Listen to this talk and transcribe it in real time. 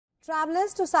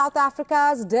Travellers to South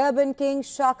Africa's Durban King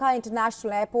Shaka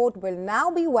International Airport will now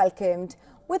be welcomed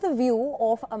with a view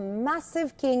of a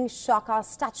massive King Shaka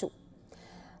statue.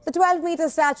 The 12-metre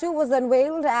statue was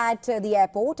unveiled at the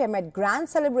airport amid grand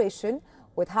celebration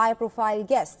with high-profile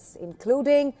guests,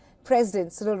 including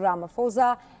President Cyril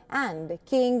Ramaphosa and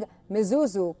King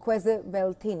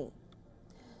Misizulu.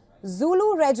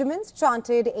 Zulu regiments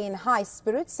chanted in high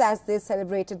spirits as they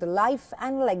celebrated the life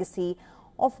and legacy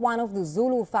of one of the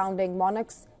Zulu founding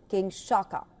monarchs, King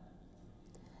Shaka.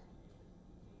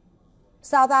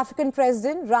 South African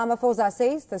President Ramaphosa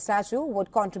says the statue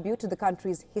would contribute to the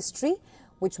country's history,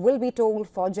 which will be told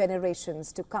for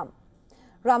generations to come.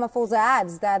 Ramaphosa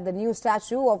adds that the new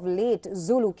statue of late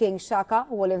Zulu King Shaka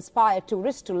will inspire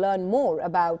tourists to learn more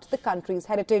about the country's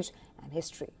heritage and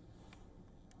history.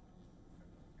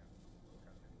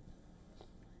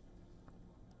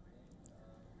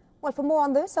 Well, for more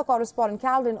on this, our correspondent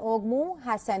Calvin Ogmu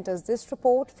has sent us this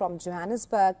report from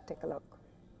Johannesburg. Take a look.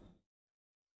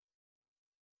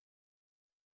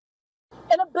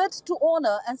 In a bid to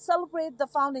honour and celebrate the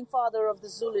founding father of the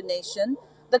Zulu nation,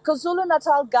 the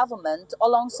KwaZulu-Natal government,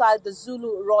 alongside the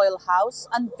Zulu Royal House,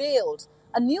 unveiled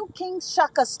a new King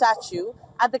Shaka statue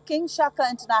at the King Shaka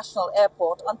International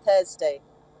Airport on Thursday.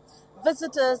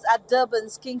 Visitors at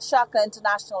Durban's King Shaka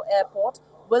International Airport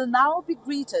will now be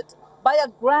greeted by a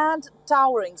grand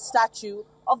towering statue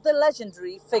of the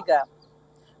legendary figure.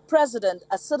 President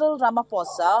Cyril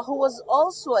Ramaphosa, who was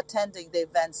also attending the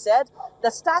event, said the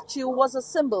statue was a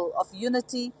symbol of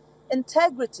unity,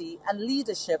 integrity and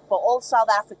leadership for all South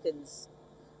Africans.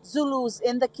 Zulus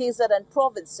in the KZN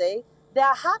province say they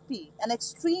are happy and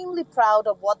extremely proud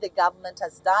of what the government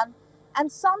has done,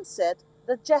 and some said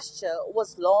the gesture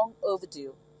was long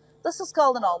overdue. This is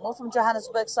Calvin Ogmu from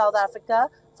Johannesburg, South Africa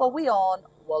for WION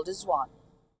World is One.